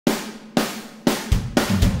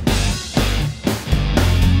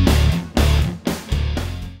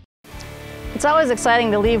It's always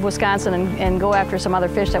exciting to leave Wisconsin and go after some other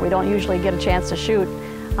fish that we don't usually get a chance to shoot.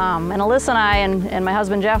 And Alyssa and I and my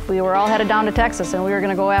husband Jeff, we were all headed down to Texas, and we were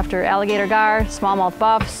going to go after alligator gar, smallmouth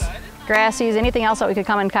buffs, Grassies, anything else that we could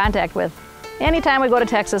come in contact with. Anytime we go to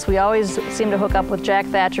Texas, we always seem to hook up with Jack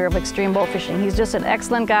Thatcher of Extreme Bowfishing. He's just an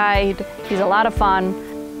excellent guy. He's a lot of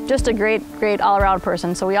fun, just a great all-around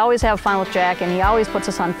person. So we always have fun with Jack, and he always puts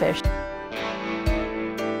us on fish.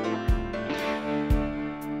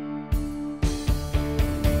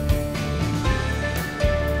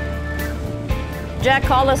 Jack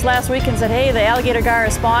called us last week and said, hey, the alligator gar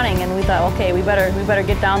is spawning, and we thought, okay, we better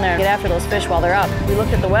get down there and get after those fish while they're up. We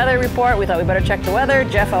looked at the weather report, we thought we better check the weather.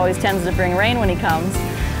 Jeff always tends to bring rain when he comes.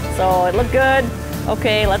 So it looked good,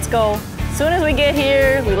 okay, let's go. As soon as we get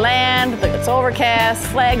here, we land, it's overcast,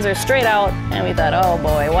 flags are straight out, and we thought, oh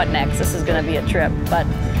boy, what next? This is gonna be a trip. But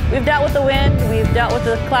we've dealt with the wind, we've dealt with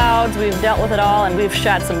the clouds, we've dealt with it all, and we've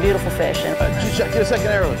shot some beautiful fish. Get a second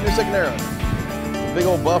arrow, get a second arrow. Big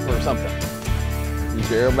old buff or something. Use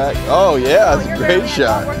your arrow back. Oh yeah, that's a great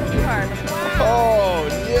shot. Oh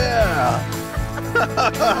yeah.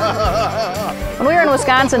 When we were in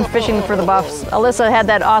Wisconsin fishing for the buffs, Alyssa had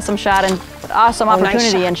that awesome shot and awesome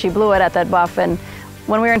opportunity, nice, and she blew it at that buff. And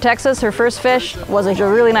when we were in Texas, her first fish was a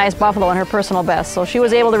really nice buffalo and her personal best. So she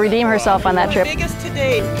was able to redeem herself on that trip. Biggest to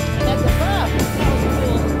date. That's a buff.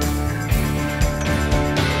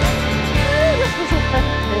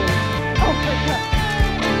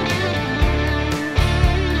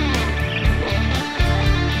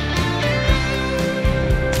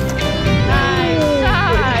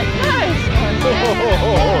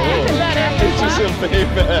 It's just a big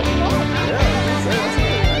bag.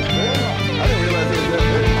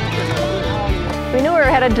 We knew we were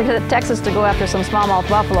headed to Texas to go after some smallmouth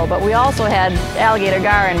buffalo, but we also had alligator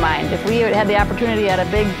gar in mind. If we had the opportunity at a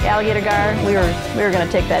big alligator gar, we were going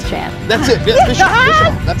to take that chance. That's it. Fish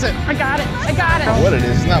on. That's it. I got it. I got it. What it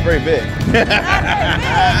is, it's not very big.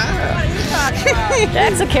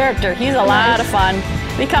 Jack's a character. He's a lot of fun.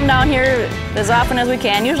 We come down here as often as we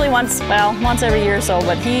can, usually once every year or so,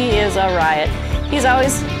 but he is a riot. He's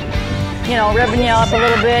always, you know, revving you up a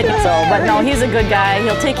little bit, but no, he's a good guy.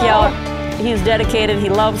 He'll take you out. He's dedicated. He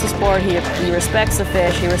loves the sport. He respects the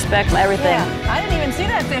fish. He respects everything. Yeah. I didn't even see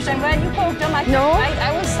that fish. I'm glad you poked him. I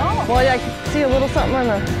was. Oh. Well, yeah, I could see a little something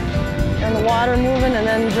in the water moving, and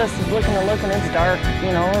then just looking, it's dark,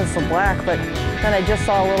 you know, it's so black, but then I just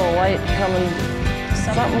saw a little light coming,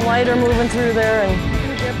 something lighter moving through there, and can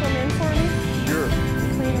you dip them in for me? Sure.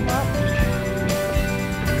 Clean them up.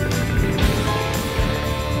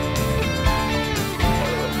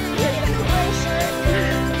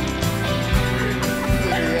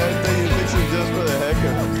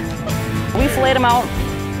 We filleted them out.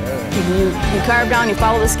 You carve down, you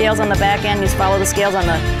follow the scales on the back end, you follow the scales on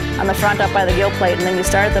the front up by the gill plate, and then you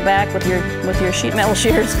start at the back with your sheet metal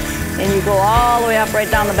shears, and you go all the way up right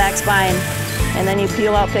down the back spine, and then you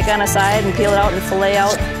peel out, pick on a side, and peel it out and fillet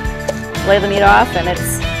the meat off, and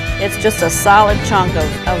it's just a solid chunk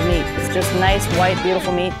of meat. It's just nice, white,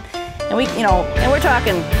 beautiful meat, and we're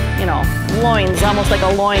talking, you know, loins, almost like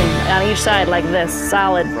a loin on each side like this,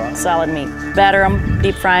 solid meat. Batter them,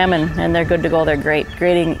 deep fry them, and they're good to go. They're great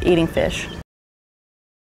eating fish.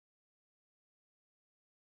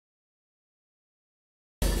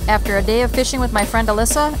 After a day of fishing with my friend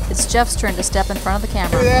Alyssa, it's Jeff's turn to step in front of the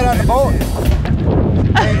camera. Do that on the boat.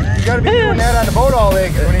 Hey, you gotta be doing that on the boat all day,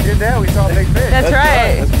 because when he did that, we saw a big fish. That's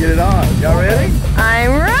right. Let's get it on. Y'all ready?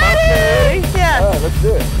 I'm ready. Yes. All right, let's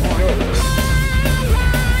do it.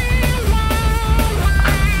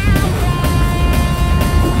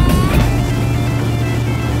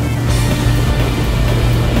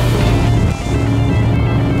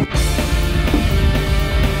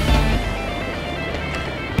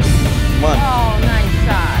 Oh, nice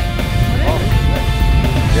shot.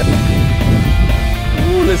 Yep.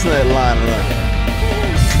 Ooh, listen to that line run.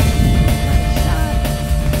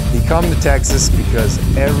 You come to Texas because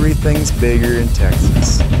everything's bigger in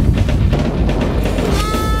Texas.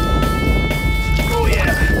 Oh yeah.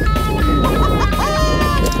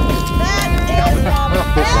 That is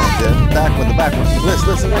awesome. This one, Jeff. Back one.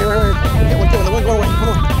 Listen, wait.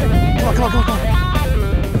 Come on.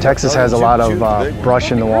 Texas has a lot of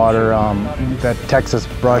brush in the water. That Texas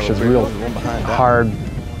brush is real hard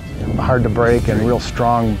to break and real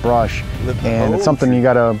strong brush, and it's something you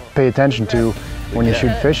got to pay attention to when you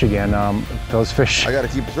shoot fish again. Those fish,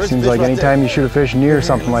 seems like anytime you shoot a fish near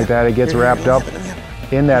something like that, it gets wrapped up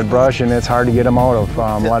in that brush and it's hard to get them out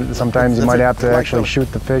of. Sometimes you might have to actually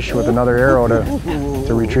shoot the fish with another arrow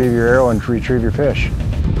to retrieve your arrow and retrieve your fish.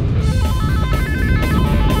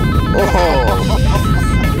 Oh.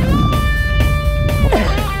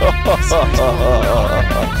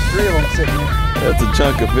 Three of them sitting here. That's a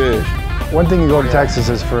chunk of fish. One thing you go to Texas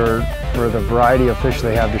is for the variety of fish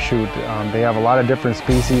they have to shoot. They have a lot of different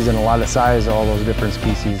species and a lot of size of all those different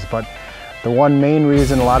species. But the one main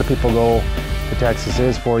reason a lot of people go to Texas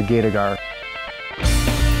is for Gator Gar.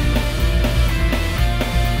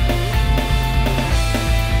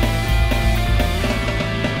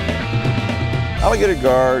 Alligator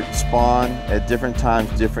gar spawn at different times,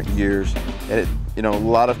 different years. And a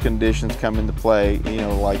lot of conditions come into play.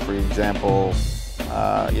 Like for example,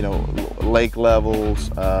 lake levels,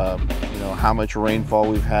 how much rainfall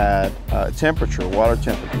we've had, temperature, water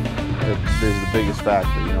temperature is the biggest factor.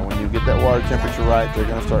 When you get that water temperature right, they're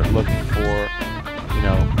going to start looking for,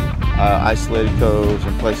 isolated coves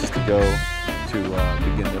and places to go to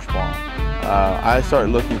begin their spawn. I start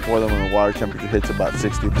looking for them when the water temperature hits about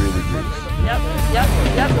 63 degrees. Yep.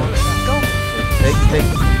 Go. Take.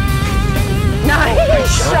 Nice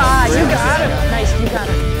shot. You got it. Nice, you got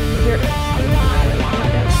it. Here.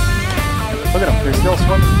 Look at them. They're still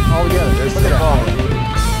swimming all together. Look at that.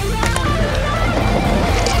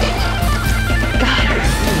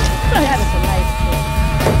 That is a nice fish.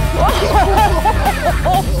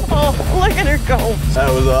 Oh, look at her go. That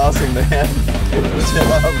was awesome, man. Good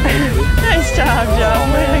job. Nice job, Joe.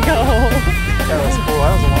 Way to go. That was cool.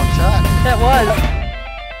 That was a long shot. That was.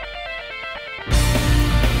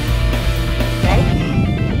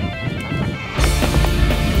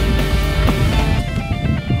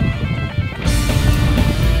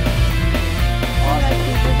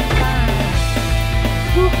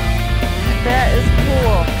 That is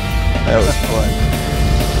cool. That was fun.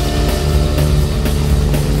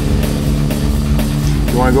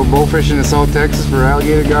 You want to go bow fishing in South Texas for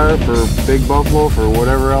alligator gar, for big buffalo, for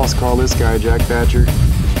whatever else, call this guy, Jack Thatcher,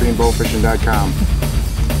 extremebowfishing.com.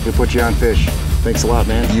 He'll put you on fish. Thanks a lot,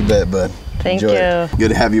 man. You bet, bud. Thank Enjoy you. it. Good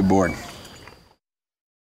to have you aboard.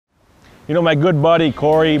 My good buddy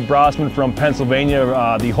Corey Brossman from Pennsylvania,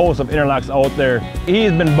 the host of Interlocks Out There,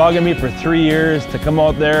 he's been bugging me for 3 years to come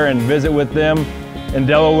out there and visit with them in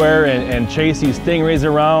Delaware and chase these stingrays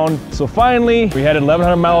around. So finally, we headed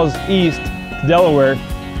 1,100 miles east to Delaware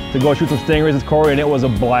to go shoot some stingrays with Corey, and it was a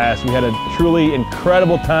blast. We had a truly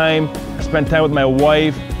incredible time. I spent time with my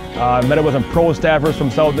wife, met up with some pro staffers from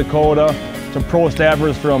South Dakota, some pro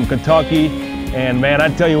staffers from Kentucky, and man, I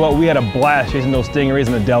tell you what, we had a blast chasing those stingrays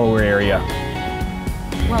in the Delaware area.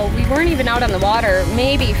 Well, we weren't even out on the water,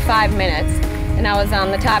 maybe 5 minutes, and I was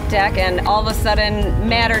on the top deck, and all of a sudden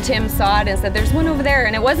Matt or Tim saw it and said, there's one over there,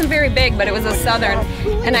 and it wasn't very big, but it was a southern,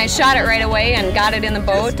 and I shot it right away and got it in the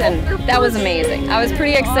boat, and that was amazing. I was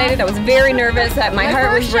pretty excited. I was very nervous. My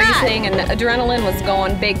heart was racing, and adrenaline was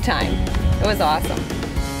going big time. It was awesome.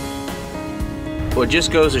 Well, it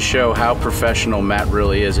just goes to show how professional Matt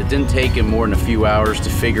really is. It didn't take him more than a few hours to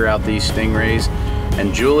figure out these stingrays,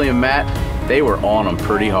 and Julie and Matt, they were on them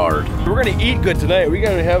pretty hard. We're gonna eat good tonight. We're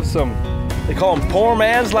gonna have some, they call them poor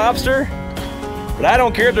man's lobster, but I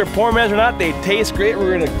don't care if they're poor man's or not, they taste great.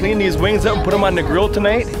 We're gonna clean these wings up and put them on the grill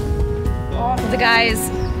tonight. The guys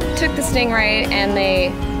took the stingray and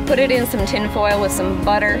they put it in some tin foil with some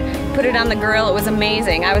butter, put it on the grill. It was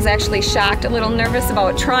amazing. I was actually shocked, a little nervous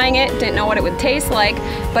about trying it, didn't know what it would taste like,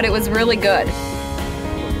 but it was really good.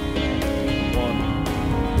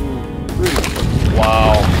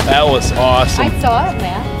 Wow, that was awesome. I saw it,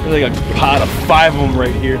 man. There's like a pot of 5 of them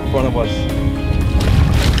right here in front of us.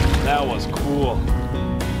 That was cool.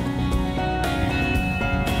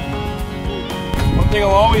 One thing I'll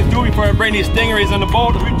always do before I bring these stingrays on the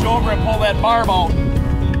boat is reach over and pull that barb out.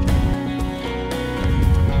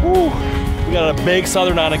 Woo, we got a big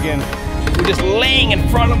southern on again. We're just laying in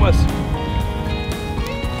front of us.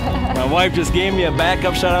 My wife just gave me a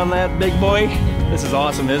backup shot on that big boy. This is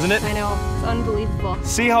awesome, isn't it? I know, it's unbelievable.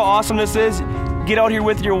 See how awesome this is? Get out here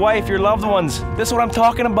with your wife, your loved ones. This is what I'm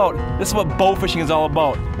talking about. This is what bow fishing is all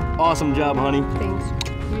about. Awesome job, honey. Thanks.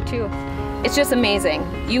 You too. It's just amazing.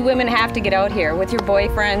 You women have to get out here with your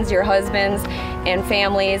boyfriends, your husbands, and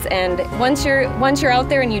families. And once you're out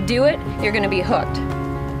there and you do it, you're going to be hooked.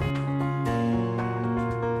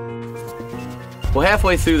 Well,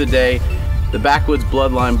 halfway through the day, the Backwoods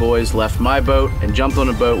Bloodline boys left my boat and jumped on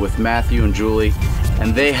a boat with Matthew and Julie,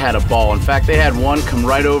 and they had a ball. In fact, they had one come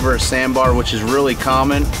right over a sandbar, which is really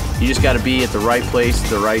common. You just got to be at the right place at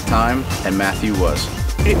the right time, and Matthew was.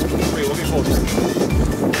 Wait, we'll get close.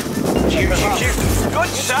 Cheers, cheers, cheers. Good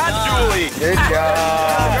shot, Julie. Good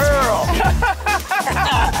job. Girl.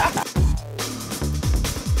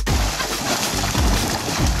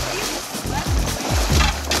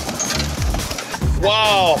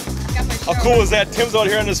 Wow. How cool is that? Tim's out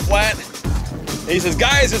here on this flat. And he says,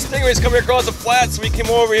 guys, there's stingrays coming across the flat. So we came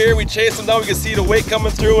over here, we chased them down, we could see the weight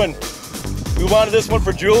coming through, and we wanted this one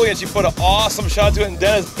for Julie, and she put an awesome shot to it, and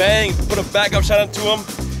Dennis, bang, put a backup shot into him.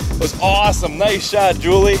 It was awesome. Nice shot,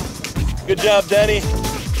 Julie. Good job, Denny. Good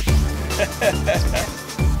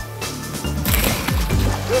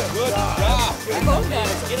job. We both got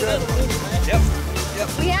it. Get it in. Yep.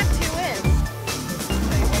 We have 2 in.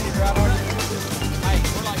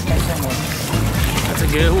 That's a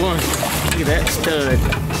good one. Look at that stud.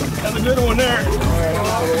 That's a good one there.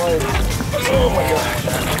 Oh my gosh.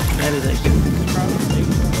 That is a good.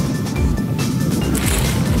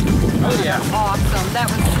 Oh yeah. Awesome. That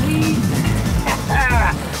was sweet.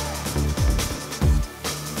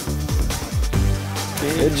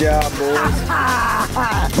 Good job, boys.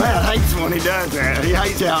 Man hates when he does that. He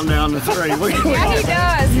hates out and down the street. Yeah, he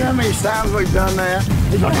does. You know how many times we've done that?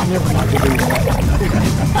 He's like, I never like to do that.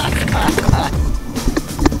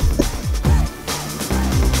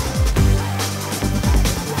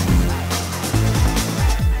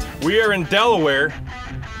 We are in Delaware,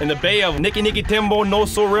 in the bay of Niki Niki Timbo, No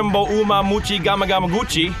So Rimbo, Uma Muchi, Gama Gama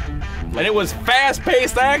Gucci, and it was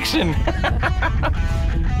fast-paced action.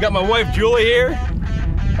 Got my wife Julie here.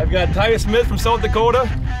 I've got Ty Smith from South Dakota,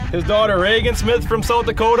 his daughter Reagan Smith from South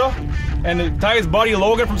Dakota, and Ty's buddy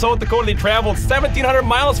Logan from South Dakota. They traveled 1,700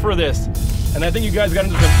 miles for this, and I think you guys got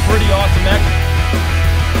into some pretty awesome action.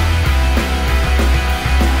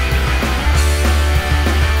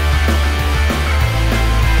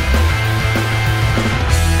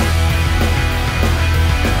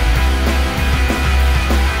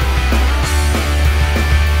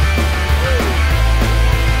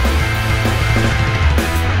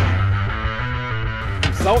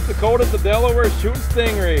 South Dakota to Delaware shooting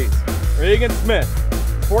stingrays. Reagan Smith,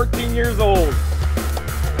 14 years old,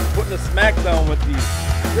 putting a smackdown with these.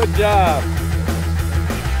 Good job.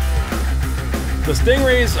 The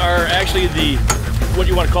stingrays are actually the, what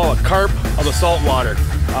you want to call a carp of the saltwater.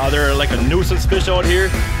 They're like a nuisance fish out here.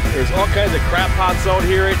 There's all kinds of crab pots out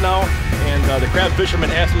here right now, and the crab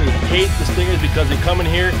fishermen absolutely hate the stingrays because they come in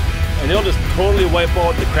here and they'll just totally wipe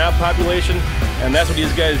out the crab population. And that's what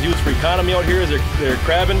these guys use for economy out here, is they're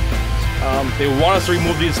crabbing. They want us to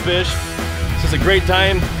remove these fish. It's just a great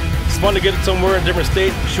time. It's fun to get somewhere in a different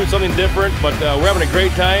state, shoot something different, but we're having a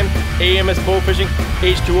great time. AMS Bowfishing,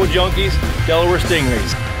 H2O Junkies, Delaware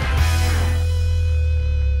Stingrays.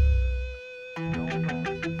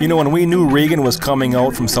 You know, when we knew Reagan was coming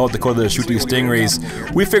out from South Dakota to shoot these stingrays,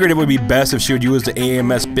 we figured it would be best if she would use the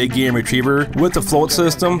AMS Big Game Retriever with the float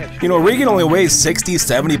system. You know, Reagan only weighs 60,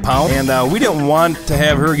 70 pounds, and we didn't want to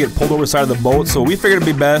have her get pulled over the side of the boat, so we figured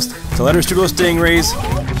it'd be best to let her shoot those stingrays,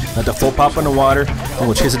 let the float pop in the water, and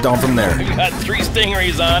we'll chase it down from there. We got 3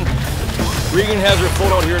 stingrays on. Reagan has her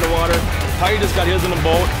float out here in the water. Ty just got his in the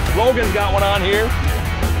boat. Logan's got one on here.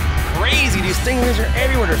 Crazy, these stingrays are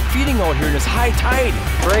everywhere. They're feeding out here in this high tide.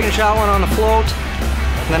 Reagan shot one on the float,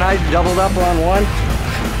 and then I doubled up on one.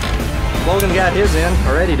 Logan got his in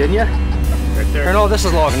already, didn't you? Right there. Or no, this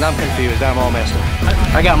is Logan. I'm confused. I'm all messed up.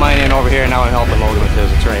 I got mine in over here, and now I'm helping Logan with his.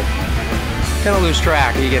 That's right. Kind of lose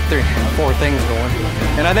track. You get 3 or 4 things going,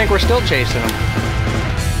 and I think we're still chasing them.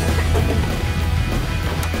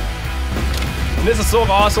 And this is so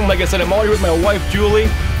awesome. Like I said, I'm out here with my wife Julie.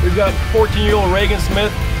 We've got 14-year-old Reagan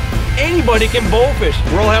Smith. Anybody can bowfish.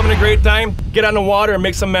 We're all having a great time. Get on the water and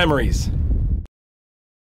make some memories.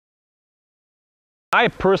 I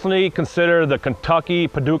personally consider the Kentucky,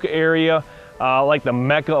 Paducah area like the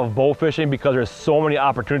mecca of bowfishing because there's so many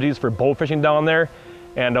opportunities for bowfishing down there.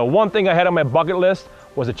 And one thing I had on my bucket list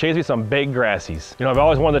was to chase me some big grassies. You know, I've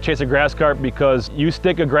always wanted to chase a grass carp because you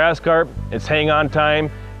stick a grass carp, it's hang on time,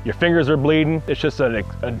 your fingers are bleeding. It's just a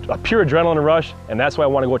pure adrenaline rush, and that's why I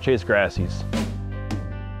want to go chase grassies.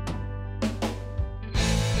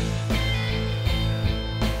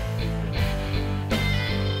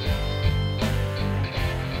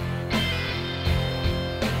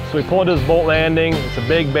 So we pull into this boat landing. It's a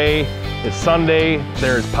big bay. It's Sunday.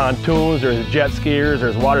 There's pontoons, there's jet skiers,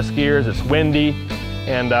 there's water skiers, it's windy.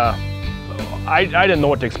 And I didn't know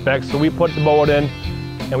what to expect, so we put the boat in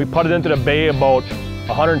and we put it into the bay about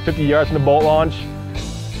 150 yards from the boat launch.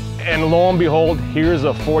 And lo and behold, here's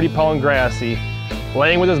a 40-pound Grassie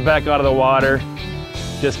laying with his back out of the water,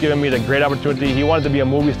 just giving me the great opportunity. He wanted to be a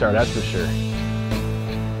movie star, that's for sure.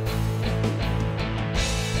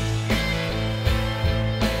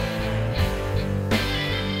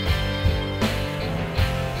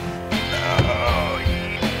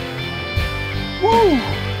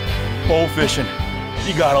 Bow fishing,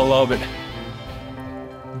 you gotta love it.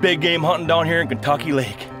 Big game hunting down here in Kentucky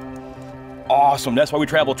Lake. Awesome, that's why we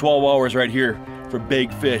travel 12 hours right here for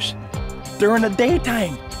big fish. during the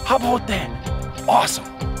daytime. How about that? Awesome.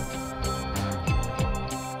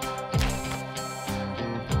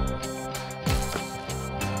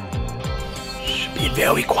 Should be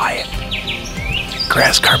very quiet.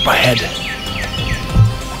 Grass carp ahead.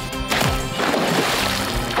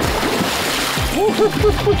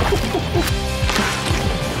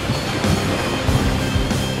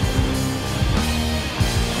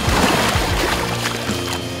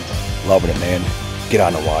 Loving it, man. Get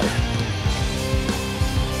on the water.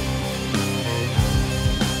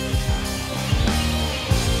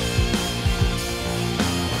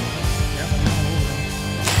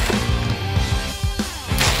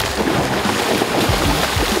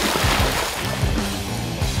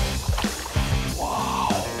 Wow.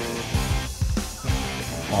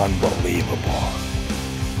 Unbelievable.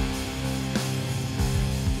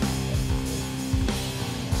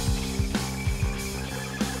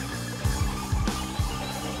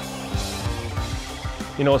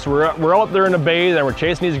 You know, so we're out there in the bay and we're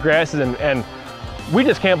chasing these grasses, and we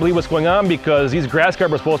just can't believe what's going on because these grass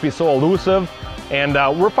carp are supposed to be so elusive, and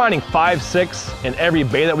we're finding 5, 6 in every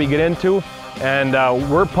bay that we get into, and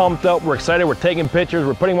we're pumped up, we're excited, we're taking pictures,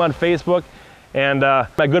 we're putting them on Facebook, and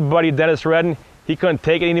my good buddy Dennis Redden, he couldn't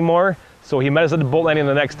take it anymore, so he met us at the boat landing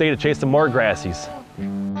the next day to chase some more grassies.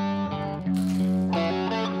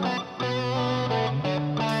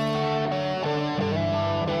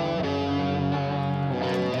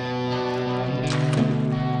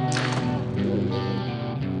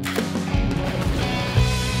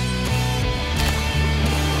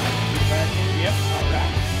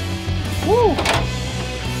 Woo!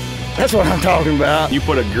 That's what I'm talking about. You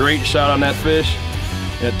put a great shot on that fish,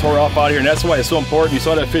 and it tore off out here, and that's why it's so important. You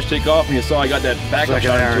saw that fish take off, and you saw I got that backup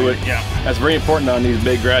shot into it. Yeah, that's very important on these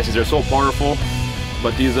big grassies. They're so powerful.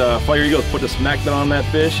 But these fire eagles put the smack down on that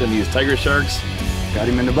fish, and these tiger sharks got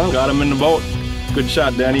him in the boat. Got him in the boat. Good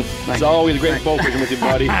shot, Danny. It's always great boat fishing with you,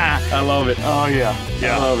 buddy. I love it. Oh yeah,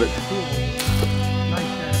 I love it.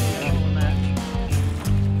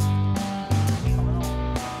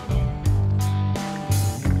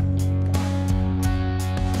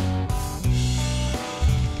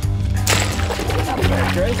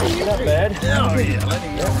 Gracie, you're not bad. Oh yeah, let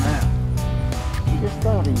him go now. He just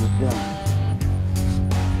thought he was done.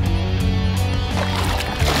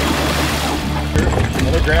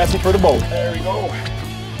 Another grassy for the boat. There we go.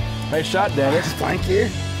 Nice shot, Dennis. Thank you.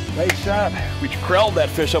 Nice shot. We corralled that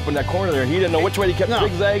fish up in that corner there. He didn't know which way. He kept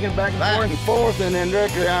zigzagging back and forth, and then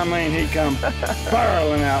directly, I mean, he come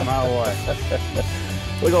barreling out my way.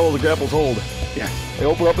 Look at all the grapples hold. Yeah. They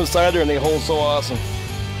open up inside there and they hold so awesome.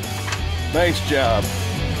 Nice job.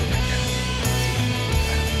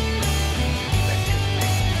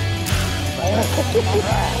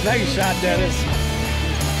 Nice shot, Dennis.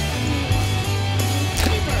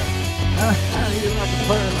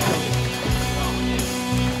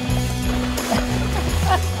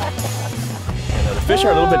 The fish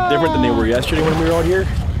are a little bit different than they were yesterday when we were out here.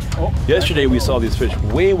 Yesterday we saw these fish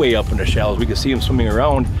way up in the shallows. We could see them swimming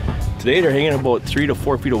around. Today they're hanging about 3 to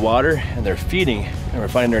 4 feet of water, and they're feeding. And we're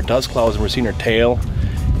finding their dust clouds, and we're seeing their tail,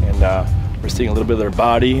 and we're seeing a little bit of their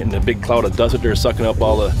body and the big cloud of dust that they're sucking up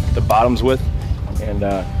all the bottoms with. And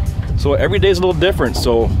so every day is a little different.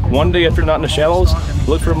 So one day if you're not in the shallows,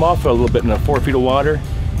 look for them off a little bit in the 4 feet of water,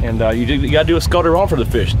 and you gotta do a scout around for the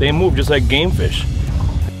fish. They move just like game fish.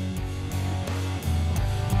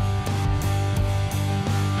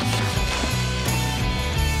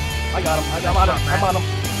 I got him. I'm on him.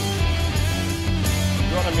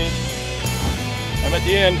 You're on me. I'm at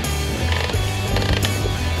the end.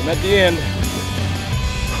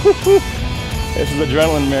 This is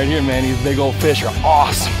adrenaline right here, man. These big old fish are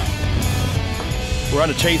awesome. We're on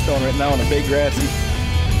a chase zone right now on a big grassy.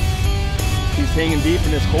 He's hanging deep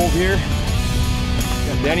in this hole here.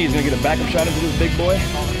 Danny's gonna get a backup shot into this big boy.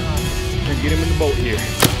 And get him in the boat here.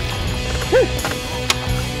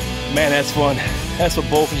 Man, that's fun. That's what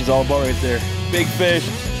bowfishing is all about right there. Big fish,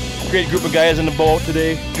 great group of guys in the boat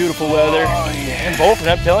today, beautiful weather. Oh, yeah. And bowfishing,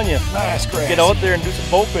 I'm telling you. Nice grass. Get out there and do some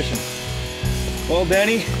boat fishing. Well,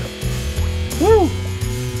 Danny, woo!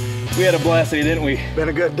 We had a blast today, didn't we? Been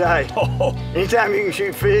a good day. Anytime you can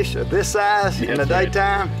shoot fish of this size in the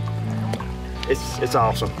daytime, it's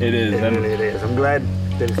awesome. It is. It is. I'm glad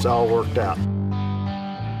that it's all worked out.